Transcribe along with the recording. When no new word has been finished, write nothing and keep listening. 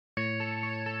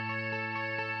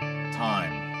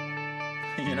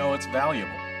You know, it's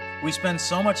valuable. We spend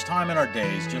so much time in our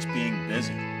days just being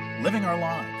busy, living our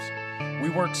lives. We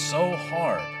work so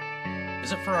hard.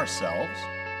 Is it for ourselves?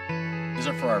 Is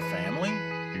it for our family?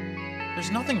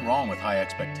 There's nothing wrong with high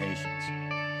expectations.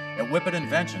 At WhipIt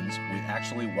Inventions, we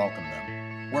actually welcome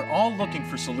them. We're all looking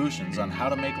for solutions on how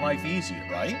to make life easier,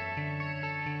 right?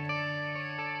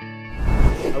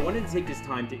 I wanted to take this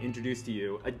time to introduce to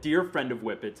you a dear friend of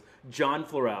WhipIt's, John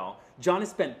Florell. John has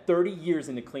spent 30 years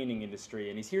in the cleaning industry,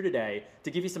 and he's here today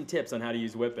to give you some tips on how to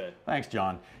use WhipIt. Thanks,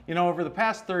 John. You know, over the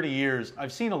past 30 years,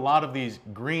 I've seen a lot of these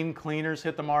green cleaners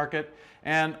hit the market,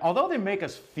 and although they make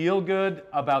us feel good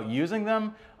about using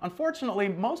them, unfortunately,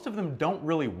 most of them don't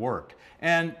really work.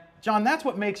 And John, that's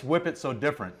what makes WhipIt so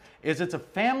different, is it's a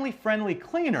family-friendly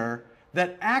cleaner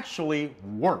that actually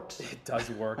works. It does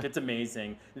work. It's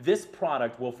amazing. This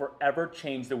product will forever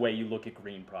change the way you look at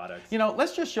green products. You know,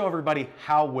 let's just show everybody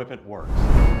how WhipIt works.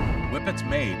 WhipIt's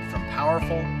made from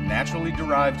powerful, naturally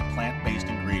derived plant-based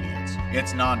ingredients.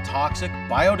 It's non-toxic,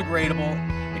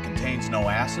 biodegradable, it contains no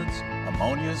acids,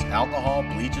 ammonias, alcohol,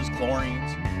 bleaches,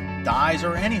 chlorines, dyes,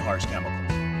 or any harsh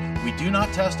chemicals. We do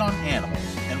not test on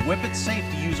animals, and WhipIt's safe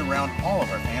to use around all of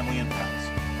our family and pets.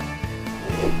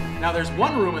 Now there's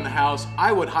one room in the house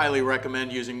I would highly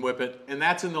recommend using WhipIt, and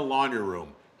that's in the laundry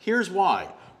room. Here's why.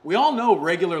 We all know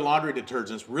regular laundry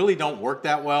detergents really don't work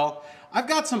that well. I've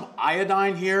got some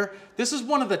iodine here. This is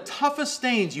one of the toughest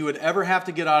stains you would ever have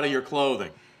to get out of your clothing.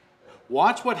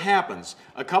 Watch what happens.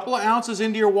 A couple of ounces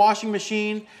into your washing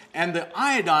machine and the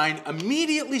iodine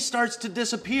immediately starts to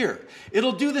disappear.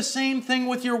 It'll do the same thing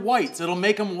with your whites. It'll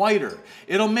make them whiter.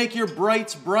 It'll make your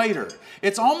brights brighter.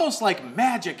 It's almost like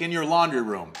magic in your laundry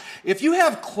room. If you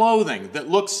have clothing that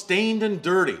looks stained and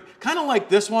dirty, kind of like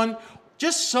this one,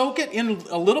 just soak it in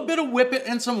a little bit of WhipIt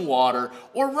and some water,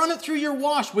 or run it through your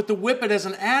wash with the WhipIt as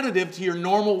an additive to your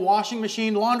normal washing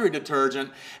machine laundry detergent,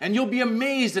 and you'll be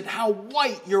amazed at how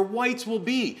white your whites will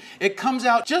be. It comes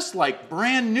out just like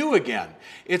brand new again.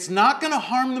 It's not going to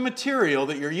harm the material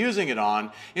that you're using it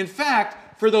on. In fact,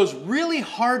 for those really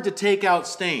hard to take out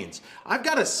stains, I've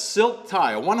got a silk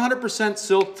tie, a 100%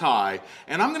 silk tie,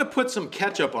 and I'm going to put some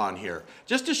ketchup on here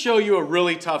just to show you a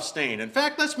really tough stain. In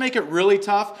fact, let's make it really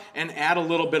tough and add a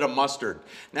little bit of mustard.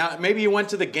 Now, maybe you went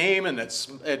to the game and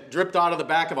it dripped out of the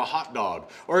back of a hot dog,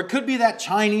 or it could be that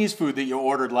Chinese food that you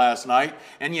ordered last night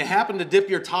and you happen to dip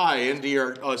your tie into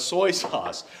your soy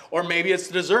sauce, or maybe it's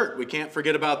dessert. We can't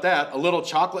forget about that. A little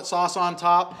chocolate sauce on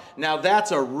top. Now,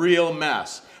 that's a real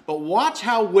mess. But watch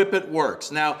how WhipIt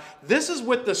works. Now, this is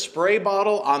with the spray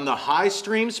bottle on the high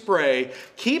stream spray.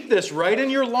 Keep this right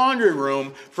in your laundry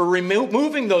room for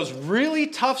removing those really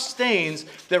tough stains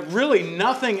that really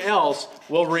nothing else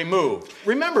will remove.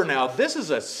 Remember now, this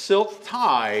is a silk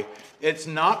tie. It's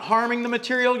not harming the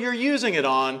material you're using it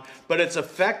on, but it's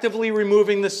effectively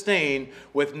removing the stain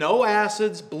with no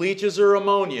acids, bleaches, or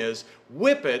ammonias.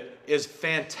 WhipIt is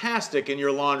fantastic in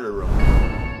your laundry room.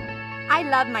 I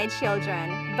love my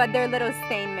children, but they're little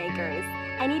stain makers.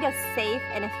 I need a safe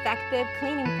and effective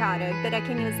cleaning product that I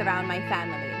can use around my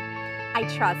family. I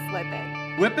trust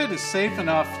WhipIt. WhipIt is safe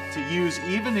enough to use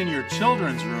even in your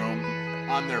children's room,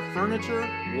 on their furniture,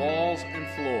 walls, and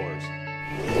floors.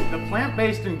 The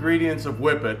plant-based ingredients of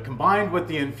WhipIt combined with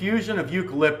the infusion of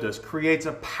eucalyptus creates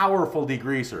a powerful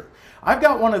degreaser. I've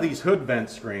got one of these hood vent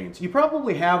screens. You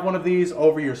probably have one of these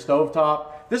over your stovetop.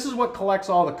 This is what collects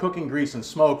all the cooking grease and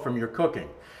smoke from your cooking.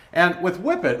 And with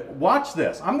WhipIt, watch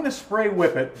this. I'm going to spray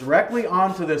WhipIt directly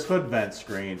onto this hood vent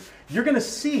screen. You're going to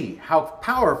see how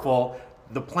powerful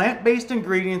the plant-based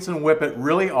ingredients in WhipIt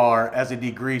really are as a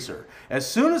degreaser. As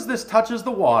soon as this touches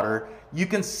the water, you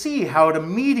can see how it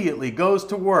immediately goes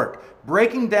to work,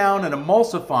 breaking down and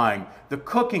emulsifying the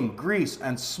cooking grease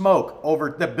and smoke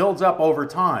that builds up over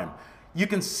time. You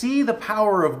can see the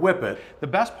power of WhipIt. The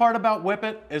best part about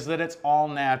WhipIt is that it's all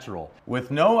natural.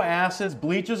 With no acids,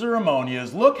 bleaches, or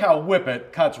ammonias, look how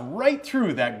WhipIt cuts right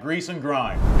through that grease and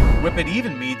grime. WhipIt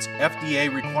even meets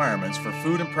FDA requirements for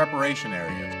food and preparation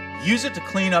areas. Use it to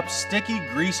clean up sticky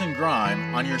grease and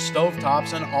grime on your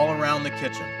stovetops and all around the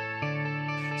kitchen.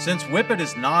 Since WhipIt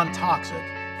is non-toxic,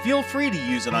 feel free to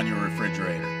use it on your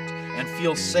refrigerator and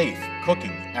feel safe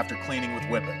cooking after cleaning with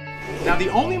WhipIt. Now, the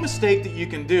only mistake that you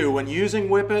can do when using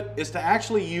WhipIt is to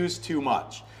actually use too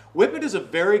much. WhipIt is a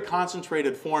very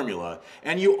concentrated formula,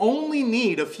 and you only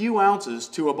need a few ounces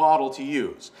to a bottle to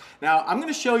use. Now, I'm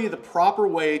going to show you the proper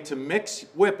way to mix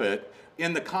WhipIt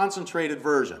in the concentrated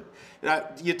version. Now,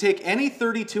 you take any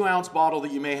 32-ounce bottle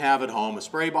that you may have at home. A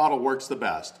spray bottle works the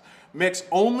best. Mix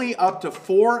only up to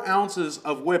 4 ounces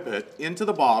of WhipIt into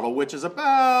the bottle, which is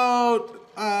about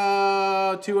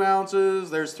 2 ounces,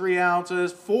 there's 3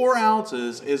 ounces. 4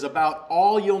 ounces is about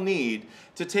all you'll need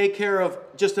to take care of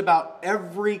just about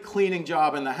every cleaning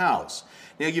job in the house.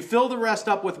 Now you fill the rest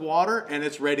up with water and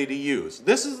it's ready to use.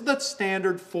 This is the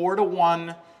standard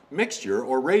 4-to-1 mixture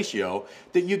or ratio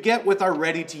that you get with our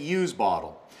ready-to-use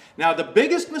bottle. Now the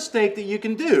biggest mistake that you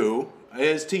can do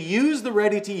is to use the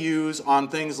ready-to-use on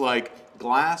things like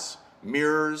glass,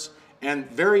 mirrors, and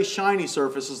very shiny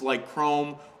surfaces like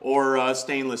chrome or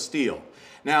stainless steel.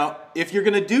 Now, if you're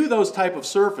going to do those type of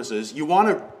surfaces, you want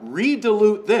to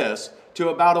re-dilute this to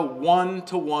about a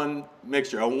 1-to-1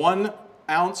 mixture, a 1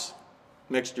 ounce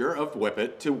mixture of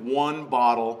WhipIt to 1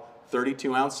 bottle,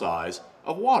 32-ounce size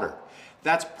of water.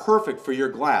 That's perfect for your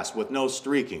glass with no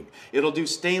streaking. It'll do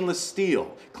stainless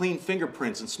steel, clean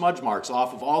fingerprints and smudge marks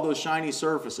off of all those shiny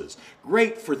surfaces.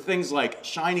 Great for things like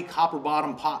shiny copper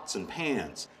bottom pots and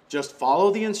pans. Just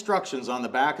follow the instructions on the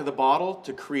back of the bottle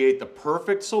to create the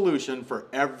perfect solution for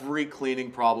every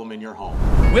cleaning problem in your home.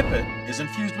 WhipIt is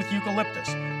infused with eucalyptus,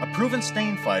 a proven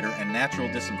stain fighter and natural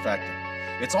disinfectant.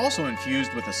 It's also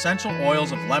infused with essential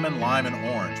oils of lemon, lime, and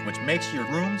orange, which makes your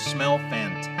room smell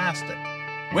fantastic.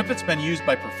 WhipIt's been used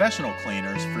by professional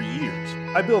cleaners for years.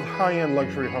 I build high-end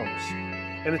luxury homes,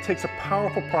 and it takes a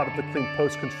powerful product to clean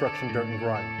post-construction dirt and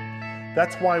grime.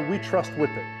 That's why we trust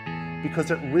WhipIt,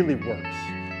 because it really works.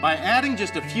 By adding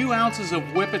just a few ounces of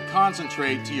WhipIt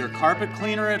concentrate to your carpet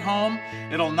cleaner at home,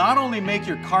 it'll not only make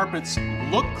your carpets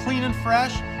look clean and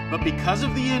fresh, but because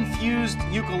of the infused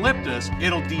eucalyptus,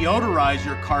 it'll deodorize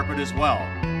your carpet as well.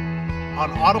 On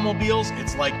automobiles,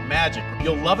 it's like magic.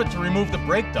 You'll love it to remove the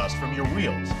brake dust from your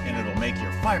wheels, and it'll make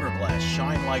your fiberglass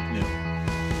shine like new.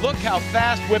 Look how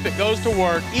fast WhipIt goes to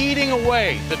work, eating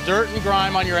away the dirt and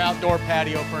grime on your outdoor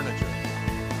patio furniture.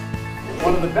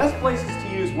 One of the best places to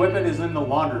use WhipIt is in the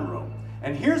laundry room.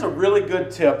 And here's a really good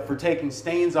tip for taking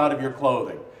stains out of your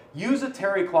clothing. Use a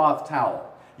terry cloth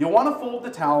towel. You'll want to fold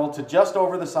the towel to just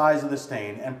over the size of the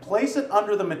stain and place it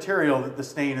under the material that the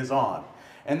stain is on.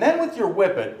 And then with your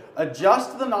WhipIt,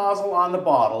 adjust the nozzle on the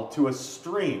bottle to a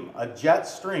stream, a jet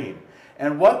stream.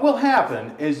 And what will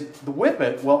happen is the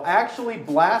WhipIt will actually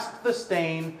blast the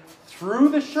stain through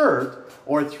the shirt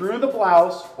or through the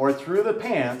blouse or through the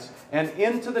pants and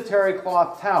into the terry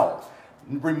cloth towel,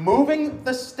 removing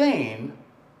the stain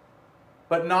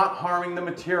but not harming the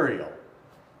material.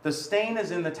 The stain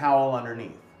is in the towel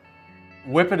underneath.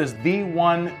 WhipIt is the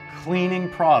one cleaning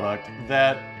product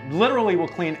that literally will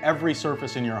clean every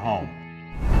surface in your home.